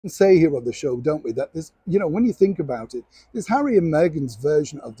Say here on the show, don't we, that there's, when you think about it, there's Harry and Meghan's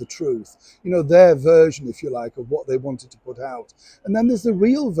version of the truth, their version, if you like, of what they wanted to put out. And then there's the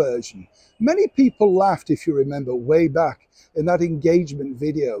real version. Many people laughed, if you remember, way back in that engagement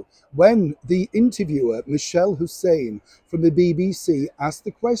video when the interviewer, Michelle Hussein from the BBC, asked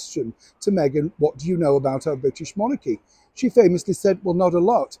the question to Meghan, what do you know about our British monarchy? She famously said, well, not a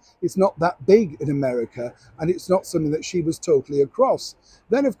lot. It's not that big in America, and it's not something that she was totally across.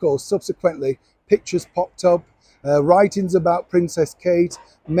 Then, of course, subsequently, pictures popped up, writings about Princess Kate,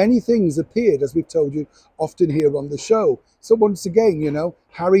 many things appeared, as we've told you often here on the show. So once again,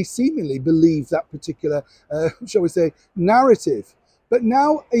 Harry seemingly believed that particular, shall we say, narrative. But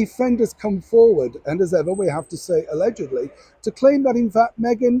now a friend has come forward, and as ever, we have to say allegedly, to claim that in fact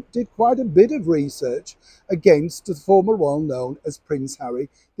Meghan did quite a bit of research against the former royal known as Prince Harry,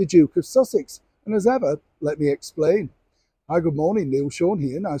 the Duke of Sussex. And as ever, let me explain. Hi, good morning, Neil Sean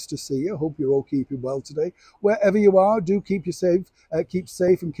here. Nice to see you. Hope you're all keeping well today. Wherever you are, do keep safe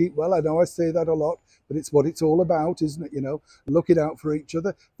and keep well. I know I say that a lot, but it's what it's all about, isn't it? Looking out for each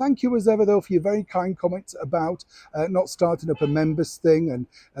other. Thank you as ever, though, for your very kind comments about not starting up a members thing and,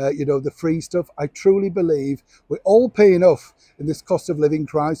 the free stuff. I truly believe we all pay enough in this cost of living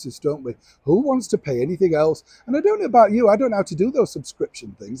crisis, don't we? Who wants to pay anything else? And I don't know about you, I don't know how to do those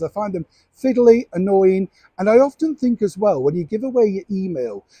subscription things. I find them fiddly, annoying, and I often think as well, when you give away your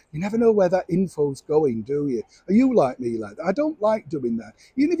email, you never know where that info's going, do you? Are you like me like that? I don't like doing that.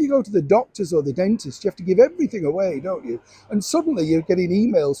 Even if you go to the doctors or the dentist, you have to give everything away, don't you? And suddenly you're getting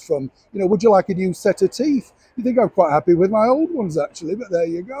emails from, would you like a new set of teeth? You think I'm quite happy with my old ones, actually, but there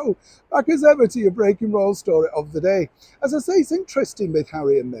you go. Back as ever to your breaking royal story of the day. As I say, it's interesting with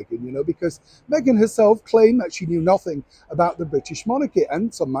Harry and Meghan, because Meghan herself claimed that she knew nothing about the British monarchy,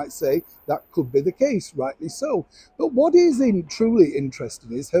 and some might say that could be the case, rightly so. But what is truly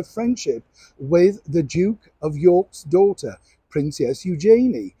interesting is her friendship with the Duke of York's daughter, Princess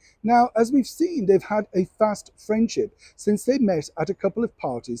Eugenie. Now, as we've seen, they've had a fast friendship since they met at a couple of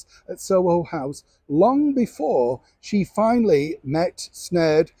parties at Soho House long before she finally managed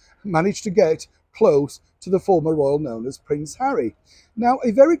to get close to the former royal known as Prince Harry. Now,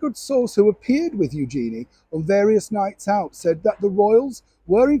 a very good source who appeared with Eugenie on various nights out said that the royals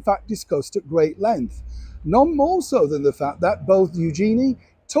were in fact discussed at great length, none more so than the fact that both Eugenie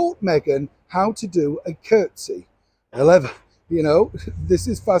taught Meghan how to do a curtsy. However, this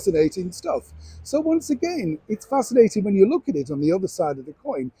is fascinating stuff. So once again, it's fascinating when you look at it on the other side of the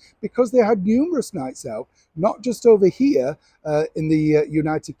coin, because they had numerous nights out, not just over here in the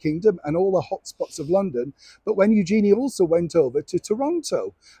United Kingdom and all the hot spots of London, but when Eugenie also went over to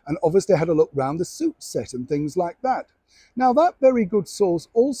Toronto and obviously had a look round the suit set and things like that. Now, that very good source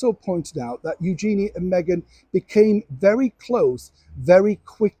also pointed out that Eugenie and Meghan became very close very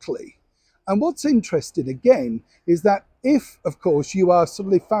quickly. And what's interesting again is that if, of course, you are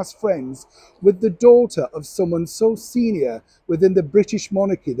suddenly fast friends with the daughter of someone so senior within the British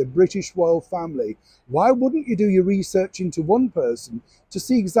monarchy, the British royal family, why wouldn't you do your research into one person to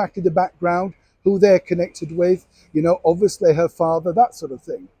see exactly the background, who they're connected with, obviously her father, that sort of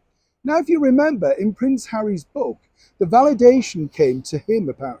thing. Now, if you remember, in Prince Harry's book, the validation came to him,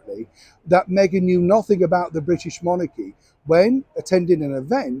 apparently, that Meghan knew nothing about the British monarchy when, attending an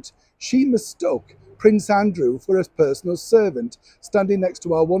event, she mistook Prince Andrew for a personal servant standing next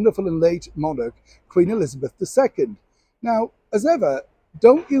to our wonderful and late monarch, Queen Elizabeth II. Now, as ever,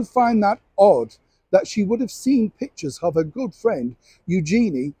 don't you find that odd that she would have seen pictures of her good friend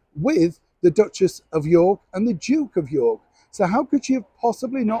Eugenie with the Duchess of York and the Duke of York? So how could she have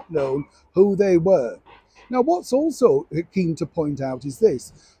possibly not known who they were? Now, what's also keen to point out is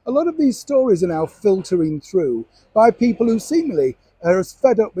this. A lot of these stories are now filtering through by people who seemingly are as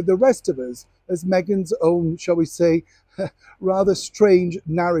fed up with the rest of us as Meghan's own, shall we say, rather strange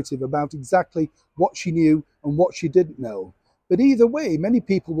narrative about exactly what she knew and what she didn't know. But either way, many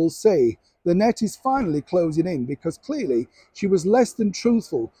people will say the net is finally closing in, because clearly she was less than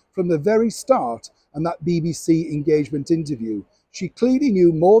truthful from the very start and that BBC engagement interview. She clearly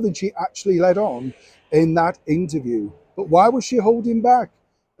knew more than she actually let on in that interview. But why was she holding back?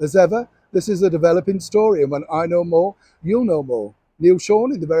 As ever, this is a developing story, and when I know more, you'll know more. Neil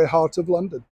Sean in the very heart of London.